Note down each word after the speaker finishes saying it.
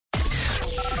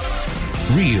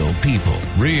Real people,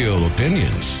 real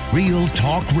opinions, real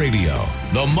talk radio.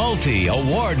 The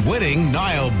multi-award-winning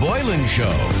Niall Boylan Show.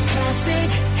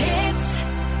 Classic hits.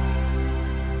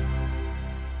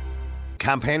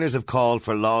 Campaigners have called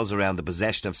for laws around the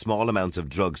possession of small amounts of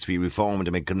drugs to be reformed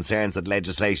amid concerns that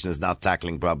legislation is not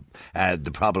tackling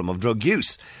the problem of drug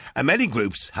use. And many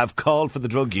groups have called for the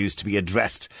drug use to be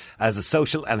addressed as a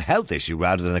social and health issue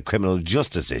rather than a criminal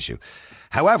justice issue.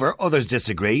 However, others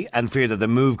disagree and fear that the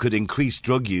move could increase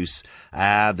drug use.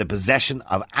 The possession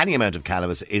of any amount of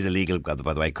cannabis is illegal, by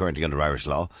the way, currently under Irish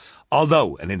law.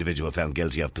 Although an individual found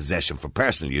guilty of possession for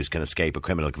personal use can escape a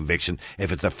criminal conviction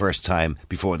if it's their first time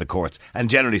before the courts. And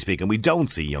generally speaking, we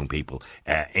don't see young people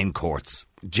in courts.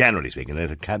 Generally speaking,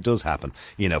 it does happen,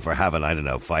 for having,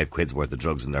 £5 worth of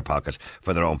drugs in their pocket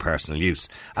for their own personal use.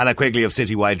 Anna Quigley of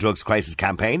Citywide Drugs Crisis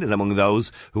Campaign is among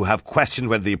those who have questioned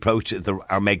whether the approach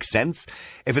makes sense.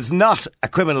 If it's not a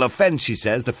criminal offence, she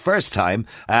says, the first time,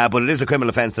 but it is a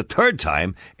criminal offence the third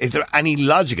time, is there any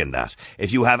logic in that?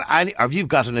 If you have if you've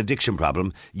got an addiction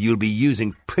problem, you'll be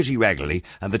using pretty regularly,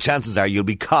 and the chances are you'll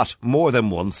be caught more than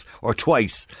once or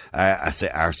twice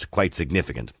are quite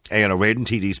significant. Aodhán Ó Ríordáin,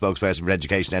 TD spokesperson for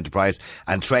Education, Enterprise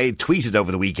and Trade, tweeted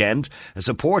over the weekend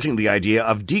supporting the idea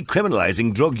of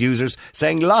decriminalising drug users,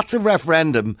 saying lots of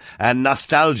referendum and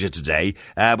nostalgia today,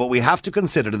 but we have to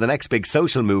consider the next big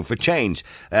social move for change.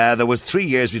 There was 3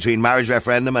 years between marriage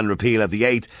referendum and repeal at the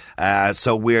 8th,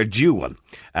 so we're due one.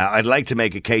 I'd like to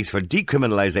make a case for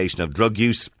decriminalisation of drug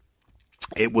use.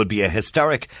 It would be a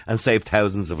historic and save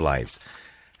thousands of lives.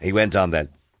 He went on then,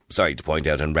 to point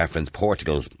out and reference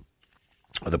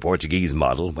the Portuguese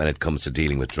model when it comes to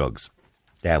dealing with drugs.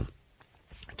 Now,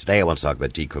 today I want to talk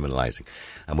about decriminalising.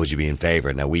 And would you be in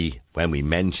favour? Now, when we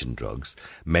mention drugs,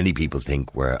 many people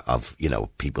think we're of,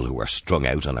 people who are strung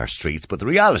out on our streets. But the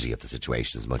reality of the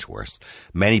situation is much worse.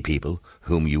 Many people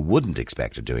whom you wouldn't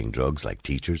expect are doing drugs, like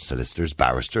teachers, solicitors,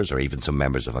 barristers, or even some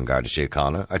members of An Garda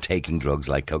Síochána, are taking drugs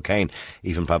like cocaine.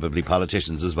 Even probably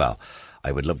politicians as well.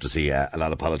 I would love to see a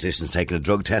lot of politicians taking a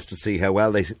drug test to see how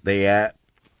well they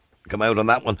come out on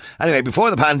that one. Anyway,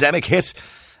 before the pandemic hit,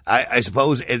 I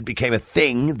suppose it became a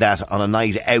thing that on a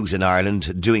night out in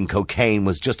Ireland, doing cocaine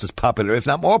was just as popular, if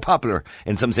not more popular,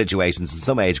 in some situations, in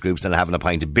some age groups, than having a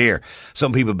pint of beer.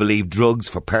 Some people believe drugs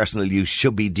for personal use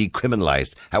should be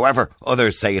decriminalised. However,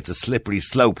 others say it's a slippery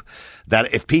slope,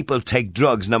 that if people take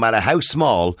drugs, no matter how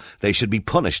small, they should be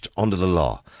punished under the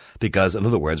law. Because, in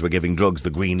other words, we're giving drugs the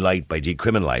green light by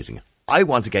decriminalising it. I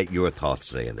want to get your thoughts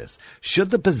today on this.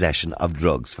 Should the possession of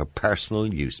drugs for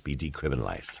personal use be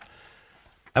decriminalised?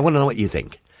 I want to know what you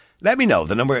think. Let me know.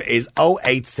 The number is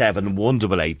 087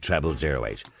 188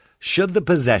 0008. Should the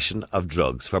possession of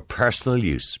drugs for personal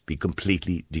use be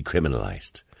completely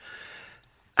decriminalised?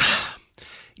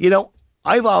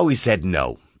 I've always said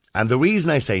no. And the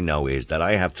reason I say no is that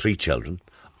I have 3 children,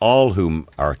 all whom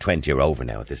are 20 or over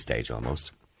now at this stage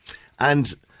almost.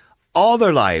 And all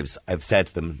their lives, I've said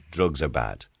to them, drugs are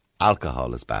bad.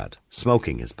 Alcohol is bad.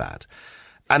 Smoking is bad.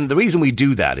 And the reason we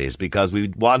do that is because we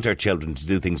want our children to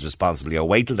do things responsibly, or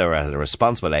wait till they're at a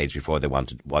responsible age before they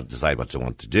decide what they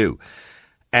want to do.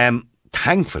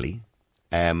 Thankfully,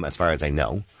 as far as I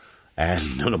know,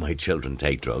 none of my children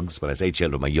take drugs. When I say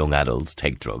children, my young adults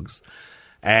take drugs.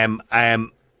 One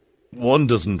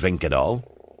doesn't drink at all.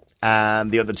 And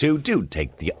the other 2 do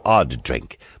take the odd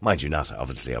drink. Mind you, not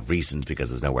obviously of recent, because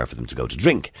there's nowhere for them to go to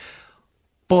drink.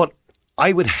 But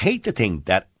I would hate to think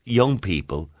that young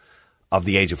people of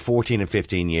the age of 14 and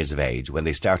 15 years of age, when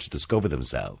they start to discover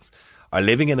themselves, are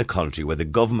living in a country where the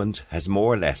government has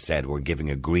more or less said we're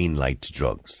giving a green light to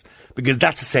drugs. Because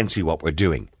that's essentially what we're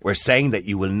doing. We're saying that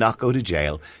you will not go to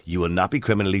jail, you will not be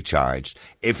criminally charged,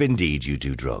 if indeed you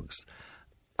do drugs.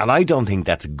 And I don't think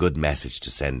that's a good message to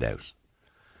send out.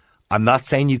 I'm not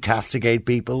saying you castigate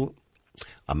people.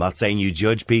 I'm not saying you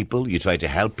judge people. You try to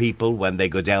help people when they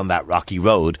go down that rocky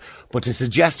road. But to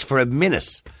suggest for a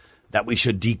minute that we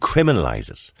should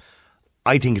decriminalise it,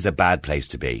 I think is a bad place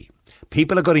to be.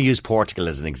 People are going to use Portugal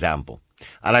as an example.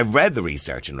 And I've read the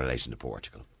research in relation to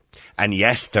Portugal. And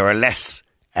yes, there are less,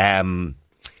 the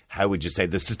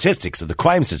statistics, or the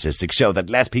crime statistics show that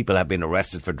less people have been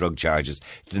arrested for drug charges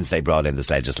since they brought in this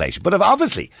legislation. But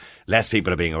obviously, less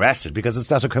people are being arrested because it's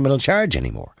not a criminal charge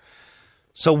anymore.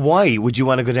 So why would you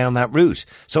want to go down that route?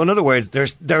 So in other words,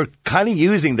 they're kind of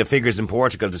using the figures in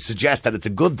Portugal to suggest that it's a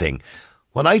good thing,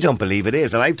 when I don't believe it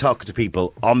is. And I've talked to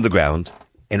people on the ground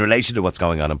in relation to what's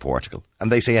going on in Portugal, and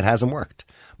they say it hasn't worked.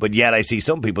 But yet I see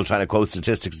some people trying to quote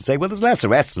statistics and say, well, there's less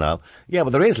arrests now. Yeah,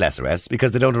 well, there is less arrests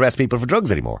because they don't arrest people for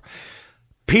drugs anymore.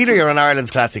 Peter, you're on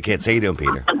Ireland's Classic Hits. How you doing,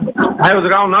 Peter? How's it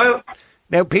going, Niall?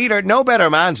 Now, Peter, no better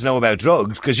man to know about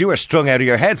drugs because you were strung out of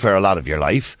your head for a lot of your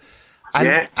life.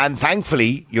 And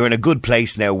thankfully, you're in a good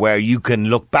place now where you can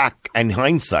look back in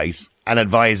hindsight and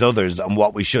advise others on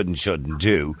what we should and shouldn't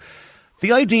do.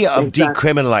 The idea of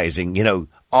decriminalising,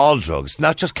 all drugs,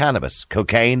 not just cannabis,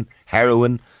 cocaine,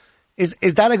 heroin, is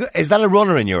that a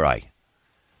runner in your eye?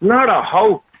 Not a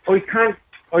hope.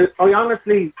 I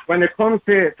honestly, when it comes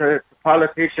to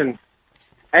politicians,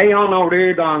 Aon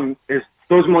O'Riordan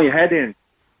does my head in.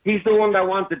 He's the one that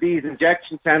wanted these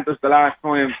injection centres the last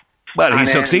time. Well, he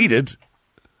succeeded.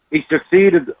 He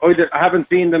succeeded. I haven't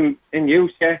seen them in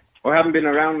use yet. I haven't been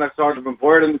around that sort of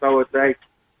environment, I would say.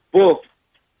 But,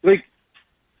 the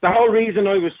whole reason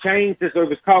I was changed is I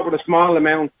was caught with a small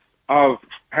amount of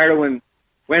heroin,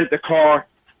 went to court,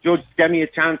 judge gave me a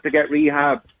chance to get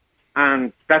rehab,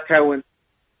 and that's how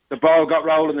the ball got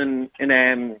rolling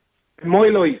in my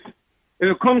life. If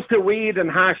it comes to weed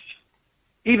and hash,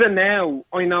 even now,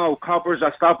 I know coppers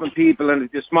are stopping people, and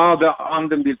if you smell on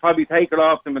them, they'll probably take it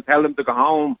off them and tell them to go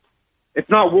home. It's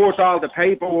not worth all the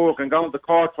paperwork and going to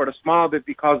court for the small bit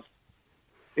because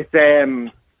it's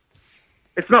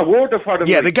not worth it for them.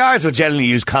 Yeah, the guards would generally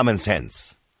use common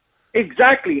sense.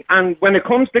 Exactly, and when it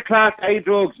comes to Class A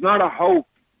drugs, not a hope.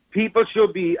 People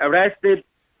should be arrested.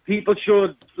 People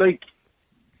should,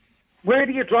 where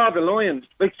do you draw the line?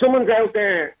 Someone's out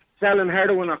there selling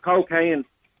heroin or cocaine,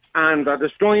 and they're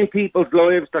destroying people's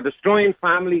lives, they're destroying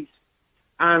families,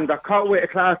 and they're caught with a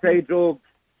Class A drug.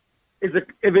 If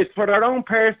it's for their own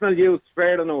personal use,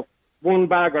 fair enough, 1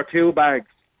 bag or 2 bags.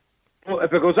 But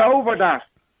if it goes over that,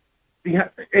 you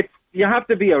have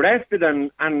to be arrested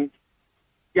and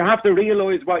you have to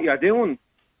realise what you're doing.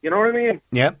 You know what I mean?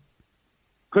 Yeah.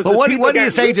 But what do you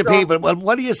say to people? Well,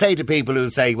 what do you say to people who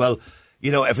say, well,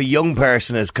 if a young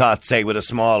person is caught, say, with a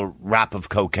small wrap of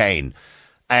cocaine,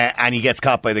 and he gets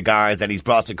caught by the guards and he's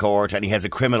brought to court and he has a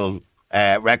criminal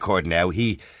record now,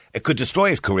 it could destroy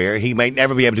his career. He might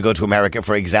never be able to go to America,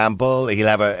 for example. He'll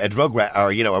have a drug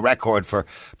a record for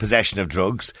possession of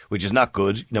drugs, which is not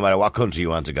good, no matter what country you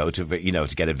want to go to,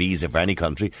 to get a visa for any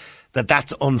country.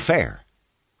 That's unfair.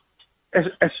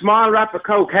 A small wrap of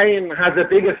cocaine has a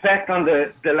big effect on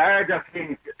the larger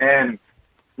things,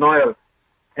 Niall.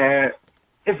 If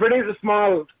it is a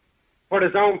small, for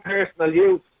his own personal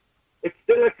use, it's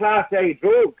still a Class A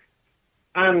drug,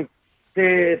 and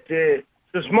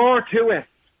there's more to it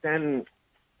than,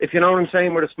 if you know what I'm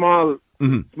saying, with a small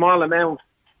amount.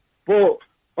 But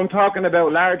I'm talking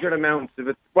about larger amounts.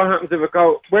 What happens if it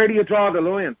goes? Where do you draw the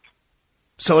line?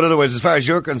 So, in other words, as far as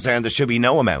you're concerned, there should be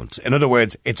no amount. In other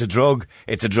words, it's a drug,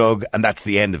 and that's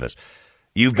the end of it.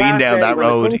 You've been down that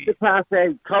road. When it comes to Class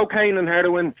A, cocaine and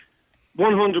heroin,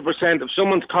 100%. If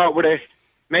someone's caught with it,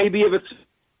 maybe if it's...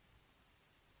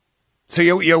 So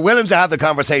you're willing to have the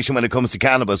conversation when it comes to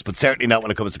cannabis, but certainly not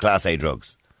when it comes to Class A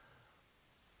drugs?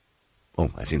 Oh,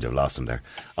 I seem to have lost him there.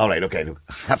 All right, okay, look,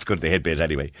 I have to go to the hit bit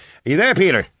anyway. Are you there,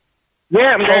 Peter?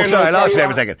 Yeah, I'm there. Oh, sorry, I lost you there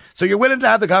for a second. So you're willing to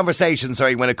have the conversation,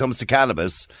 when it comes to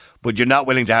cannabis, but you're not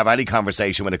willing to have any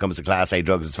conversation when it comes to Class A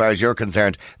drugs. As far as you're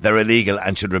concerned, they're illegal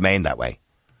and should remain that way.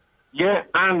 Yeah,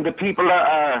 and the people that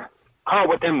are caught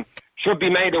with them should be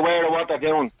made aware of what they're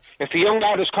doing. If a young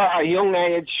lad is caught at a young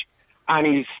age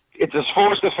and it's his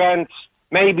first offence,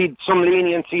 maybe some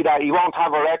leniency that he won't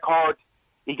have a record,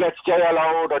 he gets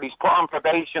JLO'd or he's put on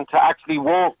probation to actually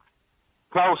work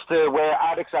close to where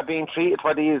addicts are being treated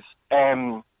for these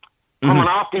coming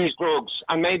off these drugs,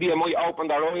 and maybe it might open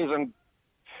their eyes and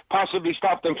possibly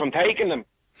stop them from taking them.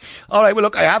 All right, well,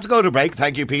 look, I have to go to break.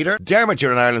 Thank you, Peter. Dermot,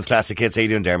 you're in Ireland's Classic Hits. How you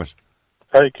doing, Dermot?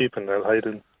 How you keeping now? How you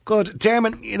doing? Good.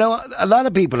 Dermot, a lot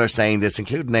of people are saying this,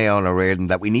 including Aon O'Riordan,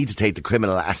 that we need to take the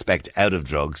criminal aspect out of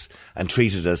drugs and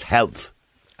treat it as health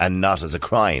and not as a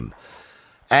crime.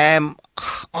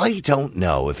 I don't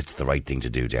know if it's the right thing to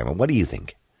do, Dermot. What do you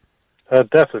think?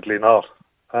 Definitely not.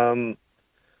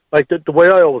 The way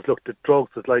I always looked at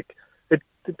drugs is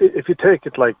if you take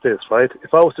it like this, right?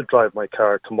 If I was to drive my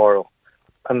car tomorrow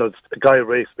and a guy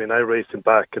raced me and I raced him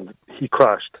back and he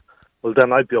crashed, well,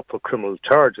 then I'd be up for criminal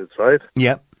charges, right?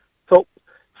 Yeah. So,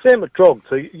 same with drugs.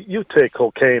 So you take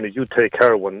cocaine or you take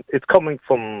heroin, it's coming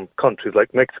from countries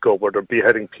like Mexico where they're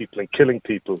beheading people and killing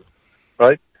people,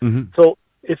 right? Mm-hmm. So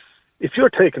if you're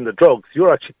taking the drugs,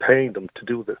 you're actually paying them to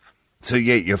do this. So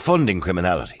you're funding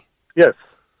criminality? Yes,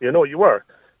 you are.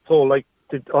 So,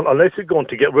 unless you're going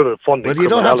to get rid of funding, well, you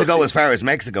don't have to go as far as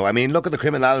Mexico. I mean, look at the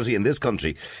criminality in this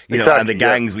country, and the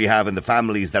gangs we have and the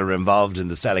families that are involved in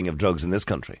the selling of drugs in this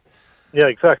country. Yeah,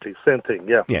 exactly. Same thing,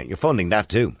 yeah. Yeah, you're funding that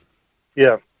too.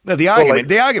 Yeah, Well, the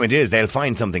argument is they'll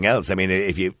find something else. I mean,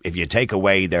 if you take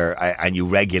away and you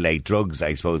regulate drugs,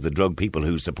 I suppose the drug people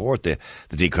who support the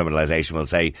decriminalisation will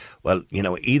say, well,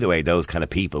 either way, those kind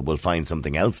of people will find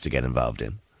something else to get involved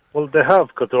in. Well, they have,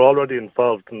 because they're already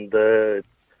involved in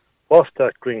what's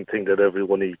that green thing that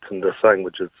everyone eats in their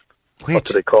sandwiches? What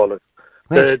do they call it?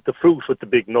 The fruit with the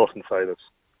big nut inside it.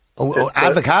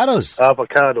 Avocados.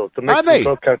 Avocados. The Mexican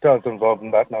drug cartels involved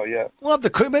in that now, yeah. Well, the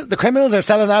criminals are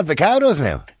selling avocados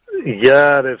now.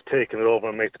 Yeah, they've taken it over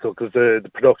in Mexico because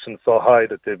the production's so high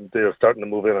that they're starting to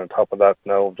move in on top of that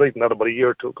now. I was reading that about a year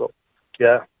or two ago.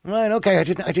 Yeah. Right, okay. I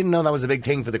didn't know that was a big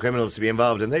thing for the criminals to be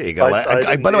involved in. There you go. By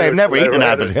the way, I've never eaten an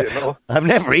avocado. I've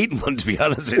never eaten one, to be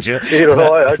honest with you.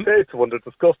 I taste one. They're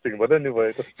disgusting, but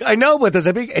anyway. I know, but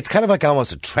it's kind of like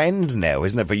almost a trend now,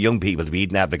 isn't it, for young people to be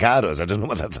eating avocados? I don't know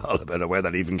what that's all about or where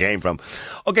that even came from.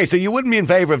 Okay, so you wouldn't be in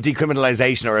favour of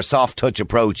decriminalisation or a soft touch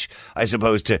approach, I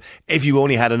suppose, to if you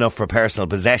only had enough for personal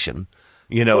possession.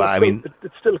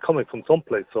 It's still coming from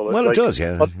someplace. So it does,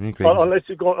 yeah. Unless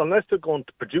they're going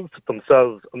to produce it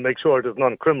themselves and make sure there's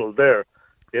non-criminal there,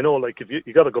 if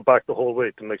you got to go back the whole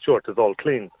way to make sure it's all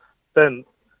clean. Then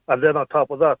on top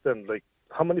of that,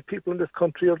 how many people in this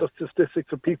country are the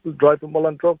statistics of people driving while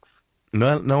on drugs?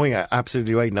 No, you're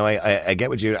absolutely right. No, I get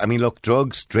what you. I mean, look,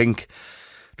 drugs,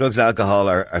 alcohol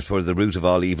are sort of the root of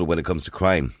all evil when it comes to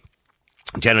crime.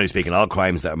 Generally speaking,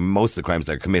 most of the crimes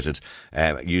that are committed,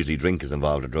 usually drink is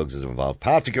involved or drugs is involved.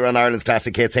 Patrick, you're on Ireland's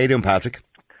Classic Hits. How you doing, Patrick?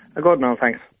 Good, no,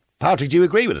 thanks. Patrick, do you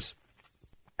agree with us?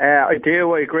 I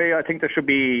do, I agree. I think there should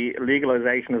be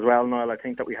legalisation as well, Niall. I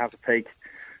think that we have to take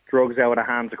drugs out of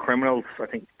the hands of criminals. I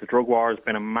think the drug war has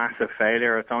been a massive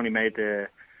failure. It's only made the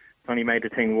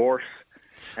thing worse.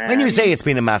 When you say it's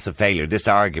been a massive failure, this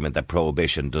argument that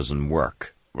prohibition doesn't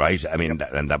work, right? I mean,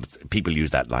 people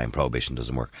use that line, prohibition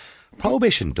doesn't work.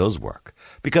 Prohibition does work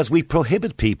because we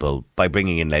prohibit people by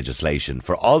bringing in legislation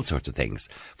for all sorts of things.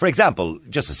 For example,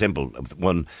 just a simple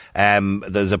one,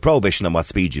 there's a prohibition on what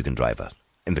speed you can drive at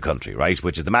in the country, right,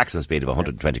 which is the maximum speed of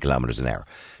 120 kilometres an hour.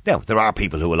 Now, there are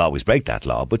people who will always break that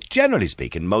law, but generally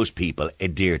speaking, most people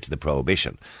adhere to the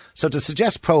prohibition. So to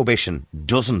suggest prohibition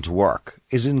doesn't work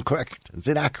is incorrect. It's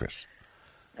inaccurate.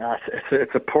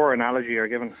 It's a poor analogy you're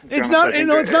giving. It's not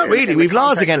really. We've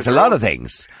laws against a lot of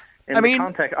things.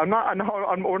 Context,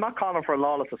 we're not calling for a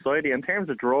lawless society. In terms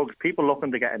of drugs, people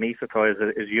looking to get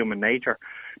anaesthetised is human nature.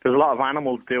 There's a lot of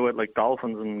animals do it, like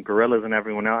dolphins and gorillas and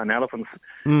everyone else, and elephants.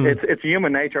 It's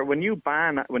human nature. When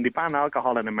they ban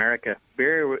alcohol in America,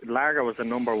 lager was the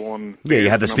number one. Yeah, you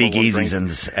had the speakeasies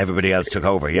and everybody else took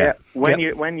over. Yeah. When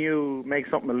you make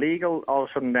something illegal, all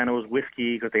of a sudden then it was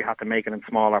whiskey because they have to make it in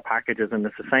smaller packages, and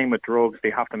it's the same with drugs.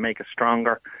 They have to make it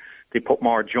stronger. They put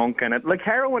more junk in it. Like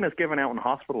heroin is given out in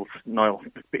hospitals, Niall.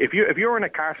 If you're in a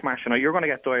car smash, you're going to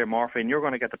get diamorphine. You're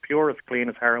going to get the purest,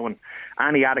 cleanest heroin.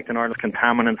 Any addict in Ireland,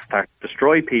 contaminants that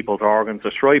destroy people's organs,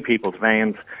 destroy people's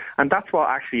veins. And that's what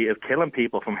actually is killing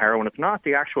people from heroin. It's not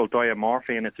the actual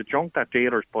diamorphine. It's the junk that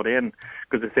dealers put in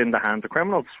because it's in the hands of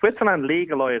criminals. Switzerland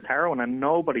legalised heroin and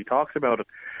nobody talks about it.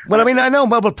 Well, I mean, I know,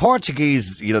 but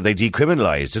Portuguese, they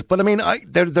decriminalised it. But I mean,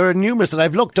 there are numerous, and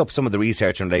I've looked up some of the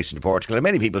research in relation to Portugal, and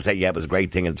many people say, yeah, it was a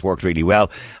great thing and it's worked really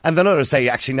well. And then others say,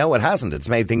 actually, no, it hasn't. It's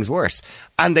made things worse.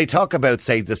 And they talk about,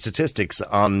 say, the statistics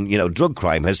on, drug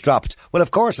crime has dropped. Well,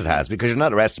 of course it has, because you're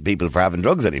not arresting people for having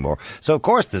drugs anymore. So, of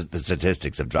course, the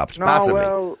statistics have dropped massively.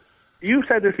 Well, you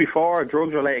said this before,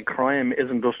 drugs-related crime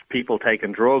isn't just people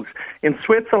taking drugs. In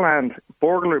Switzerland,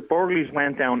 burglaries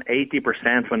went down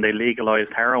 80% when they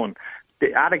legalised heroin.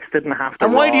 The addicts didn't have to.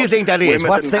 And why do you think that is?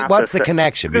 What's the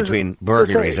connection between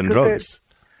burglaries and drugs?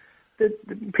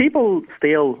 People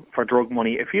steal for drug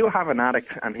money. If you have an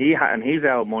addict and he's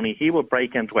out of money, he will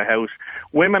break into a house.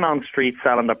 Women on the street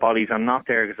selling their bodies are not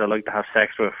there because they like to have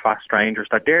sex with fat strangers.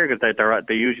 They're there because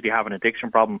they usually have an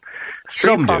addiction problem.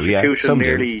 Some do, yeah.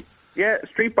 Yeah,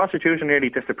 street prostitution nearly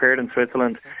disappeared in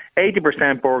Switzerland.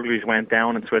 80% burglaries went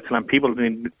down in Switzerland. People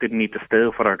didn't need to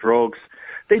steal for their drugs.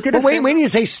 But when you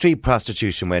say street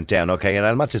prostitution went down, okay, and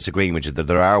I'm not disagreeing with you that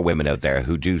there are women out there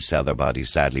who do sell their bodies,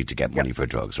 sadly, to get money for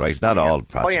drugs, right? Not all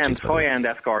prostitutes. High-end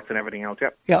escorts and everything else,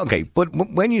 yeah. Yeah, okay, but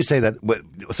when you say that,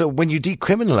 so when you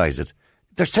decriminalise it,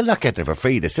 they're still not getting it for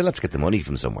free. They still have to get the money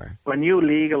from somewhere. When you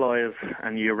legalise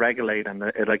and you regulate, and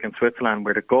like in Switzerland,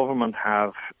 where the government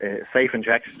have safe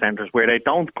injection centres, where they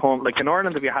don't come, like in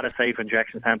Ireland, if you had a safe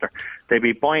injection centre, they'd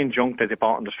be buying junk that they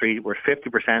bought on the street, where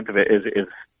 50% of it is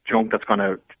junk that's going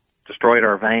to destroy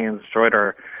their veins, destroy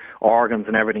their organs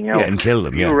and everything else. Yeah, and kill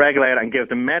them, You regulate it and give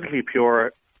them medically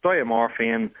pure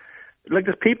diamorphine. Like,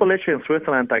 there's people literally in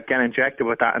Switzerland that get injected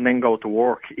with that and then go to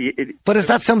work. But is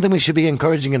that something we should be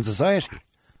encouraging in society?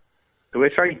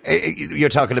 Sorry? You're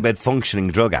talking about functioning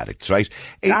drug addicts, right?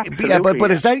 Absolutely, but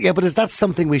is that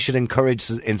something we should encourage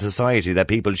in society, that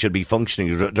people should be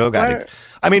functioning drug addicts?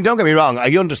 I mean, don't get me wrong.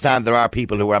 I understand there are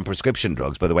people who are on prescription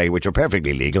drugs, by the way, which are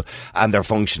perfectly legal, and they're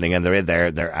functioning, and they're in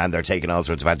there, and they're taking all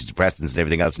sorts of antidepressants and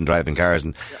everything else, and driving cars.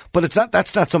 But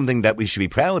that's not something that we should be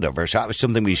proud of, or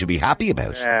something we should be happy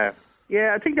about.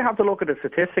 Yeah, I think you have to look at the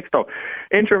statistics, though.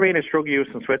 Intravenous drug use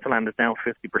in Switzerland is now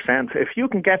 50%. If you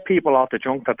can get people off the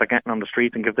junk that they're getting on the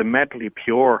street and give them mentally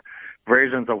pure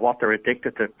versions of what they're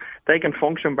addicted to, they can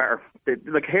function better.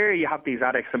 Like here you have these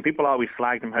addicts, and people always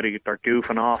slag them how they're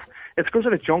goofing off. It's because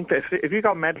of the junk. If you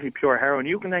got mentally pure heroin,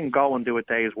 you can then go and do a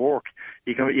day's work.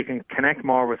 You can connect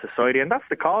more with society, and that's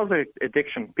the cause of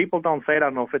addiction. People don't say that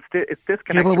enough. It's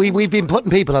disconnection. Yeah, well, we've been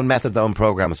putting people on methadone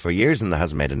programs for years, and it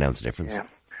hasn't made an ounce of difference. Yeah.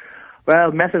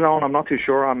 Well, methadone, I'm not too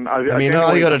sure on. All you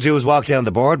got to do is walk down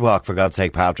the boardwalk, for God's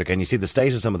sake, Patrick, and you see the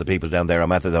state of some of the people down there on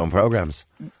methadone programs.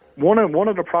 One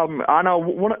of the problems, I know.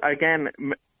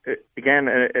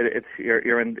 It's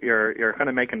you're kind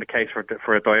of making the case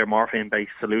for a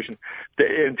diamorphine-based solution.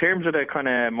 In terms of the kind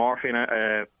of morphine,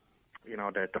 the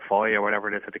FOI or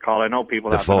whatever it is that they call it. I know people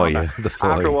the have FOI, the FOI.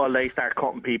 After a while, they start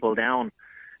cutting people down.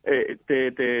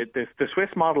 The Swiss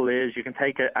model is you can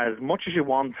take it as much as you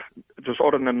want, just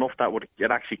other than enough that would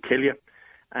actually kill you,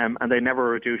 and they never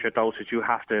reduce your dosage. You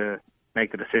have to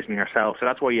make the decision yourself. So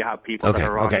that's why you have people that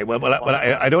are on. Okay, well,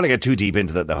 I don't want to get too deep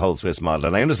into the whole Swiss model,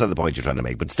 and I understand the point you're trying to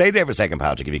make, but stay there for a second,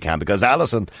 Patrick, if you can, because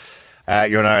Alison,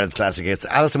 you're an Ireland's classic hits.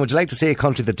 Alison, would you like to see a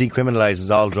country that decriminalises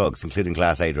all drugs, including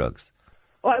Class A drugs?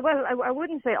 Well, I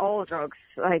wouldn't say all drugs,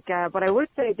 but I would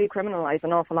say decriminalise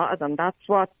an awful lot of them. That's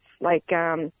what, I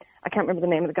can't remember the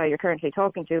name of the guy you're currently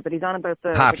talking to, but he's on about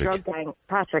the drug gang.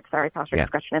 Patrick, yeah.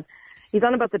 Scratching him. He's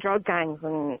on about the drug gangs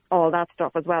and all that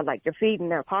stuff as well, like you're feeding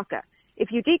their pocket.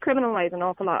 If you decriminalise an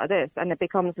awful lot of this and it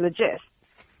becomes legit,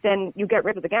 then you get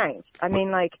rid of the gangs. I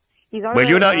mean, he's on. Well,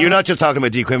 you're not just talking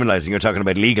about decriminalising, you're talking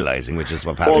about legalising, which is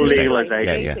what Patrick was saying.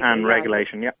 Legalisation and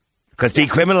regulation, yeah. Because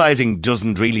decriminalising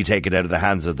doesn't really take it out of the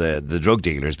hands of the drug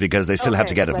dealers, because they still have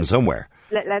to get it from somewhere.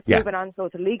 Let's move it on to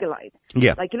legalise.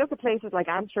 Yeah. Like you look at places like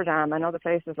Amsterdam and other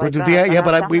places like that. Yeah,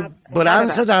 but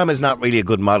Amsterdam is not really a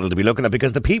good model to be looking at,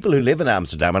 because the people who live in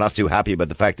Amsterdam are not too happy about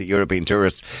the fact that European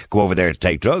tourists go over there to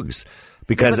take drugs,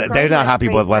 because they're not happy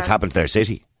with what's happened to their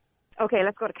city. Okay,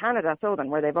 let's go to Canada,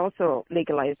 where they've also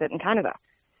legalised it in Canada.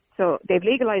 So they've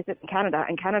legalised it in Canada,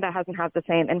 and Canada hasn't had the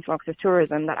same influx of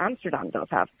tourism that Amsterdam does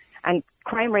have. And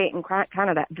crime rate in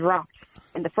Canada dropped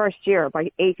in the first year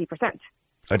by 80%.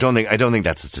 I don't think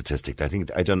that's a statistic.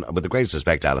 With the greatest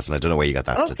respect, Alison, I don't know where you got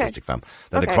that statistic from.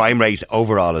 That the crime rate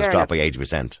overall has dropped by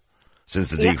 80% since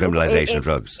the decriminalisation of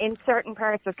drugs. In certain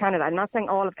parts of Canada. I'm not saying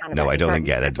all of Canada. No, I don't think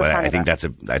I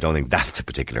don't think that's a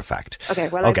particular fact. Okay,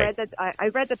 well, okay. I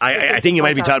read that. I think you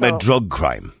might be talking about drug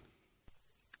crime.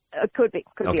 It could be.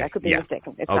 I could be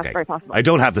mistaken. That's very possible. I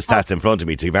don't have the stats in front of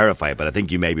me to verify it, but I think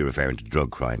you may be referring to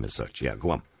drug crime as such. Yeah,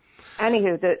 go on.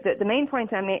 Anywho, the main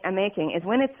point I'm making is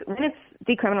when it's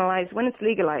decriminalised, when it's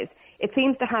legalised, it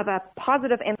seems to have a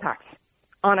positive impact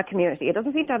on a community. It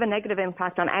doesn't seem to have a negative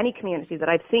impact on any community that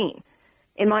I've seen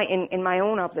in my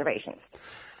own observations.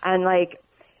 And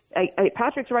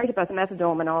Patrick's right about the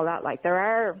methadone and all that. There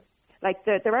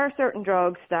are certain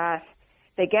drugs that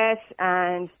they get,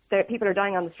 and people are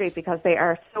dying on the street because they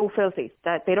are so filthy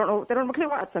that they don't have a clue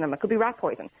what's in them. It could be rat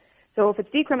poison. So if it's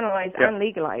decriminalised and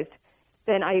legalised,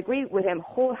 then I agree with him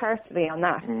wholeheartedly on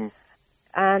that.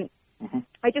 And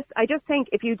I just think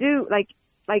if you do,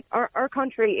 our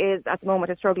country is at the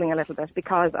moment struggling a little bit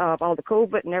because of all the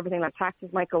COVID and everything, like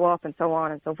taxes might go up and so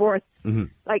on and so forth.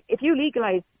 If you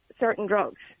legalise certain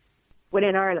drugs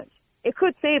within Ireland, it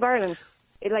could save Ireland.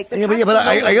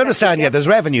 I understand. Yeah, there's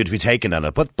revenue to be taken on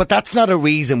it, but that's not a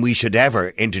reason we should ever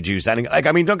introduce any.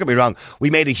 Don't get me wrong. We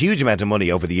made a huge amount of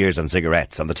money over the years on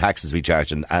cigarettes, on the taxes we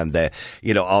charge, and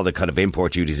all the kind of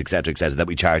import duties, etc., that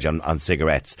we charge on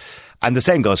cigarettes, and the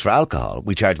same goes for alcohol.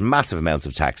 We charge massive amounts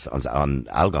of tax on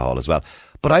alcohol as well.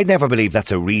 But I never believe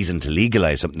that's a reason to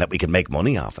legalise something that we can make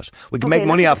money off it. We can make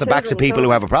money off the backs of people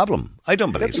who have a problem. I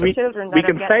don't believe so. We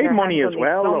can save money as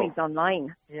well, though.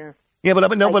 Online. Yeah. Yeah, but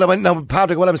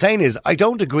Patrick, what I'm saying is I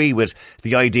don't agree with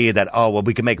the idea that,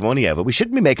 we can make money out of it. We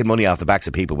shouldn't be making money off the backs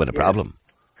of people with a problem.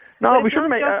 No, we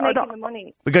shouldn't make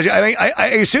money. Because I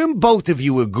assume both of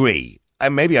you agree,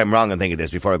 and maybe I'm wrong in thinking this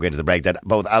before I go into the break, that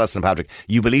both Alison and Patrick,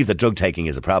 you believe that drug taking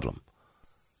is a problem.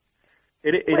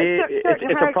 It's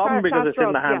a problem because it's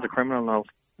in the hands of criminals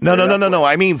now. No.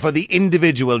 I mean for the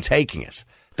individual taking it,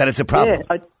 that it's a problem.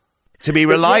 Yeah, To be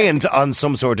reliant on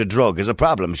some sort of drug is a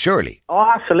problem, surely.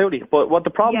 Oh, absolutely. But what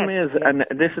the problem is, and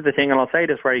this is the thing, and I'll say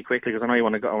this very quickly because I know you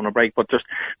want to go on a break, but just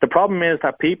the problem is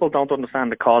that people don't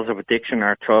understand the cause of addiction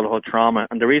or childhood trauma.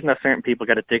 And the reason that certain people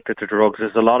get addicted to drugs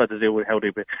is a lot to do with how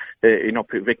they,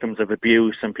 victims of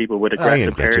abuse and people with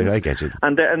aggressive parents. I get you.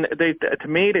 And they, to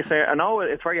me, they say, I know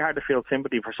it's very hard to feel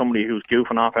sympathy for somebody who's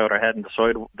goofing off out of their head on the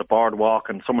side of the boardwalk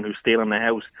and someone who's stealing the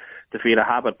house to feed a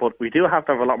habit, but we do have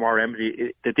to have a lot more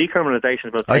empathy. The decriminalisation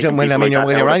is about when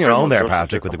you're on your own there,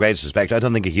 Patrick, with the greatest respect, I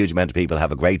don't think a huge amount of people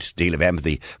have a great deal of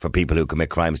empathy for people who commit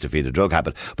crimes to feed a drug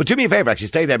habit. But do me a favour, actually,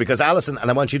 stay there, because Alison,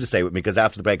 and I want you to stay with me, because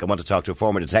after the break I want to talk to a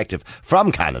former detective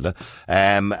from Canada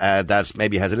that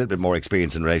maybe has a little bit more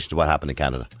experience in relation to what happened in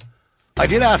Canada. I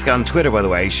did ask on Twitter, by the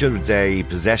way, should the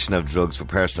possession of drugs for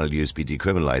personal use be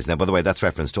decriminalised? Now, by the way, that's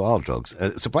reference to all drugs.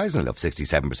 Surprisingly enough,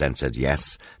 67% said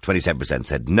yes, 27%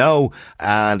 said no,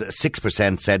 and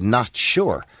 6% said not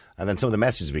sure. And then some of the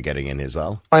messages we're getting in as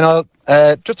well. Hi, Niall.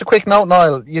 Just a quick note,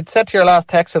 Niall. You'd said to your last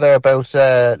texter there about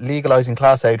legalising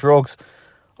Class A drugs.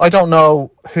 I don't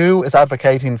know who is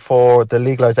advocating for the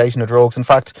legalisation of drugs. In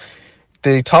fact,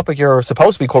 the topic you're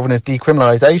supposed to be covering is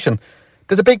decriminalisation.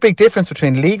 There's a big difference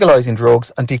between legalising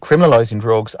drugs and decriminalising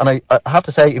drugs. And I have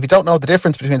to say, if you don't know the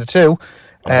difference between the two,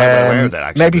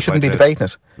 maybe you shouldn't be debating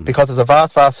it, because there's a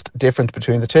vast difference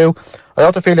between the two. I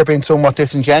also feel you're being somewhat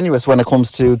disingenuous when it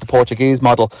comes to the Portuguese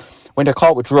model. When you're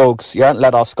caught with drugs, you aren't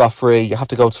let off scot-free. You have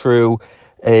to go through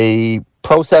a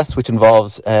process which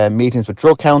involves meetings with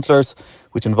drug counsellors,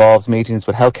 which involves meetings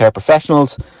with healthcare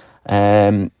professionals.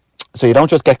 So you don't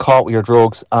just get caught with your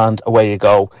drugs and away you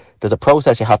go. There's a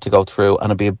process you have to go through,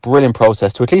 and it'll be a brilliant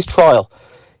process to at least trial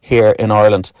here in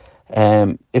Ireland.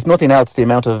 If nothing else, the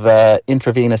amount of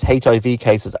intravenous HIV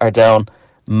cases are down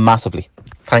massively.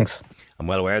 Thanks. I'm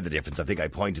well aware of the difference. I think I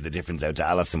pointed the difference out to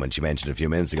Alison when she mentioned it a few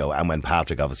minutes ago, and when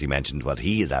Patrick obviously mentioned what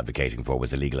he is advocating for was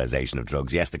the legalisation of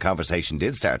drugs. Yes, the conversation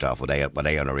did start off with what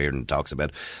Aodhán Reardon talks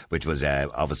about, which was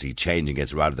obviously changing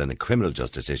it rather than a criminal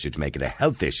justice issue to make it a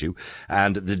health issue,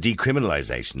 and the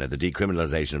decriminalisation. The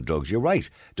decriminalisation of drugs, you're right,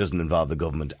 doesn't involve the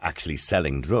government actually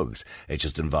selling drugs. It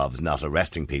just involves not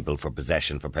arresting people for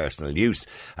possession for personal use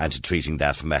and to treating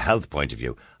that from a health point of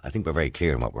view. I think we're very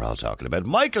clear on what we're all talking about.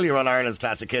 Michael, you're on Ireland's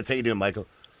Classic Hits. How you doing, Michael?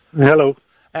 Hello.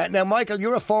 Now, Michael,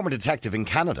 you're a former detective in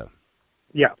Canada.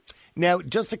 Yeah. Now,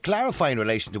 just to clarify in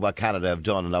relation to what Canada have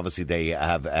done, and obviously they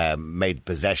have made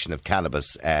possession of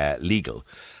cannabis legal,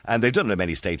 and they've done it in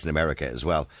many states in America as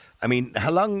well. I mean, how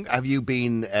long have you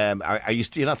been,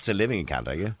 you're not still living in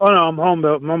Canada, are you? Oh, no, I'm home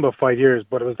about 5 years,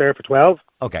 but I was there for 12.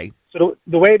 Okay. So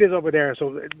the way it is over there,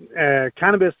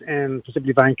 cannabis in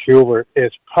specifically Vancouver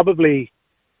is probably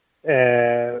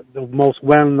the most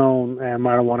well-known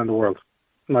marijuana in the world.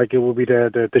 Like, it would be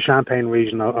the Champagne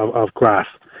region of grass.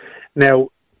 Now,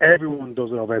 everyone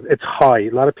does it over there. It's high.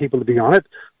 A lot of people to be on it.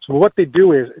 So what they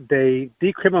do is they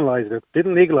decriminalize it,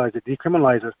 didn't legalize it,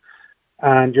 decriminalize it,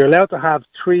 and you're allowed to have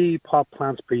 3 pot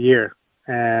plants per year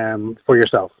for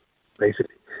yourself,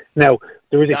 basically. Now,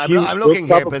 there is a huge... I'm looking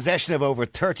here, possession of over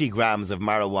 30 grams of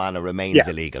marijuana remains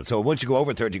illegal. So once you go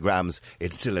over 30 grams,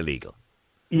 it's still illegal.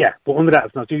 Yeah, but under that,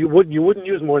 it's not. So you wouldn't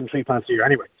use more than 3 plants a year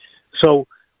anyway. So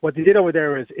what they did over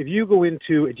there is, if you go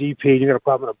into a GP and you got a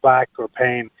problem with a back or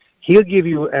pain, he'll give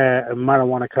you a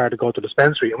marijuana card to go to the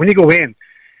dispensary. And when you go in,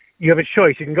 you have a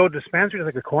choice. You can go to the dispensary, it's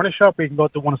like a corner shop, or you can go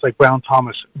to one that's like Brown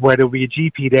Thomas, where there'll be a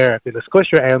GP there. They'll discuss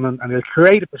your ailment and they'll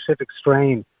create a specific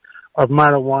strain of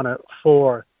marijuana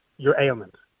for your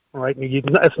ailment. All right?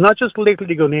 It's not just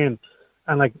literally going in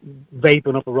and like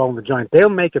vaping up a roll in the joint. They'll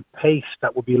make a paste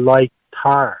that will be like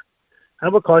tar, and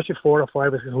it will cost you $400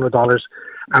 or $500 or $600.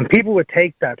 And people would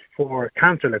take that for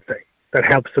cancer, let's say, that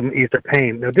helps them ease their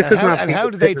pain. Now, this is not. And how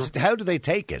do they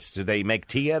take it? Do they make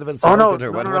tea out of it? What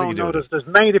do you do? There's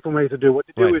many different ways to do it. What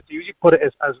they do is you usually put it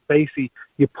as basically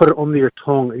you put it under your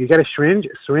tongue. You get a syringe,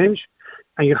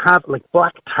 and you have like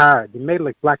black tar. You made it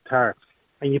like black tar,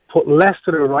 and you put less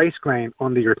of the rice grain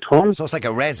under your tongue. So it's like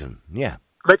a resin, yeah.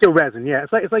 Like a resin, yeah.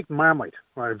 It's like Marmite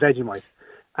or Vegemite,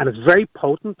 and it's very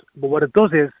potent. But what it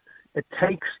does is it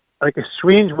takes, like, a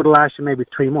syringe would last you maybe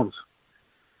 3 months,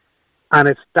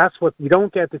 and that's what you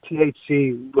don't get the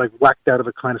THC like whacked out of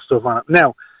it kind of stuff on it.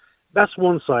 Now, that's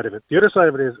one side of it. The other side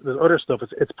of it is there's other stuff.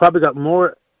 It's probably got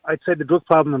more. I'd say the drug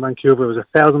problem in Vancouver was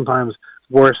 1,000 times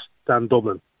worse than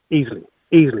Dublin, easily.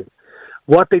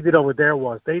 What they did over there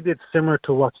was they did similar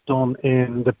to what's done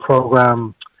in the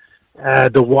program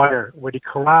The Wire, where they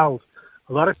corralled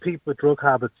a lot of people with drug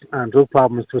habits and drug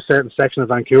problems to a certain section of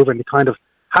Vancouver, and they kind of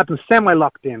had them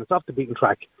semi-locked in. It's off the beaten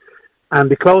track. And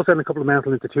they closed down a couple of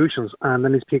mental institutions, and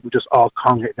then these people just all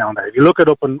congregate down there. If you look it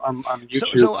up on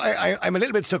YouTube... So I'm a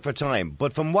little bit stuck for time,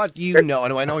 but from what you know,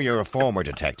 and I know you're a former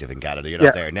detective in Canada, you're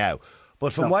not there now,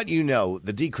 but from what you know,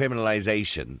 the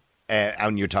decriminalisation,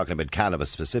 and you're talking about cannabis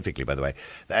specifically, by the way,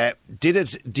 did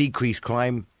it decrease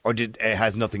crime, or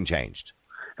has nothing changed?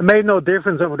 It made no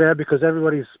difference over there because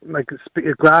everybody's, like,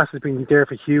 grass has been there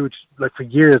for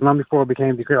years, long before it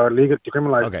became legal,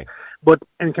 decriminalised. Okay. But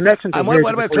in connection to... And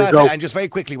what about Class A? And just very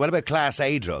quickly, what about Class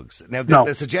A drugs? Now,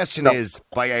 the suggestion is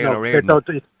by Aodhán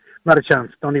O'Riordan... Not a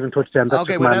chance. Don't even touch them. That's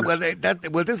okay,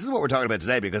 well, this is what we're talking about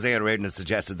today, because Aodhán O'Riordan has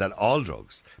suggested that all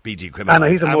drugs be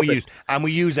decriminalised, and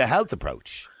we use a health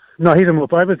approach. No, he's a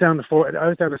mup. I was down to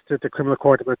the criminal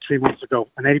court about 3 months ago,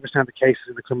 and 80% of the cases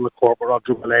in the criminal court were all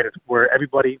drug-related, where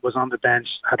everybody was on the bench,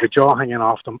 had the jaw hanging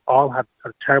off them, all had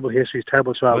terrible histories,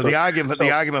 terrible childhood. Well,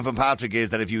 the argument from Patrick is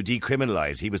that if you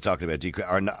decriminalise, he was talking about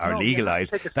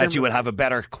legalise, that you will have a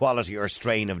better quality or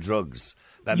strain of drugs.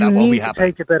 That won't be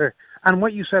happening. Take it better. And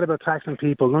what you said about taxing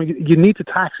people, no, you need to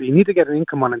tax it. You need to get an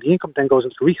income on it. The income then goes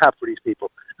into rehab for these people.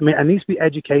 I mean, it needs to be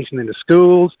education in the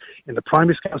schools, in the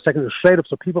primary school, secondary, straight up,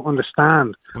 so people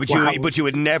understand. But you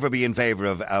would never be in favour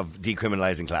of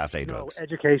decriminalising Class A drugs? No,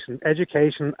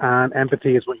 education and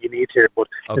empathy is what you need here. But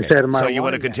instead of marijuana, so you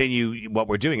want to continue what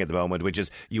we're doing at the moment, which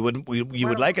is you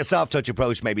would like a soft touch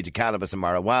approach maybe to cannabis and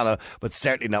marijuana, but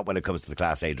certainly not when it comes to the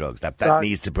Class A drugs. That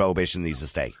prohibition needs to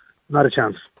stay. Not a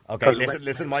chance. Okay,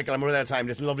 listen, Michael, I'm running out of time.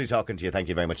 Listen, lovely talking to you. Thank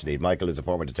you very much indeed. Michael is a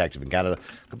former detective in Canada.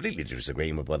 Completely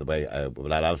disagreeing with, by the way,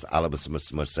 what Alice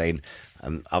was saying.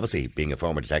 And obviously, being a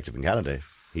former detective in Canada,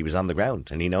 he was on the ground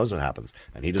and he knows what happens.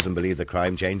 And he doesn't believe that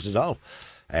crime changed at all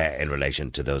in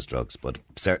relation to those drugs. But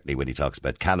certainly when he talks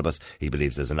about cannabis, he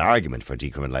believes there's an argument for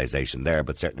decriminalisation there,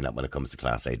 but certainly not when it comes to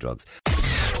Class A drugs.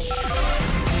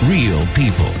 Real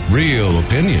people, real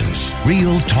opinions,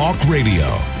 real talk radio.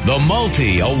 The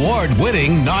multi-award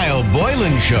winning Niall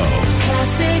Boylan Show.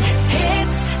 Classic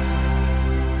hits.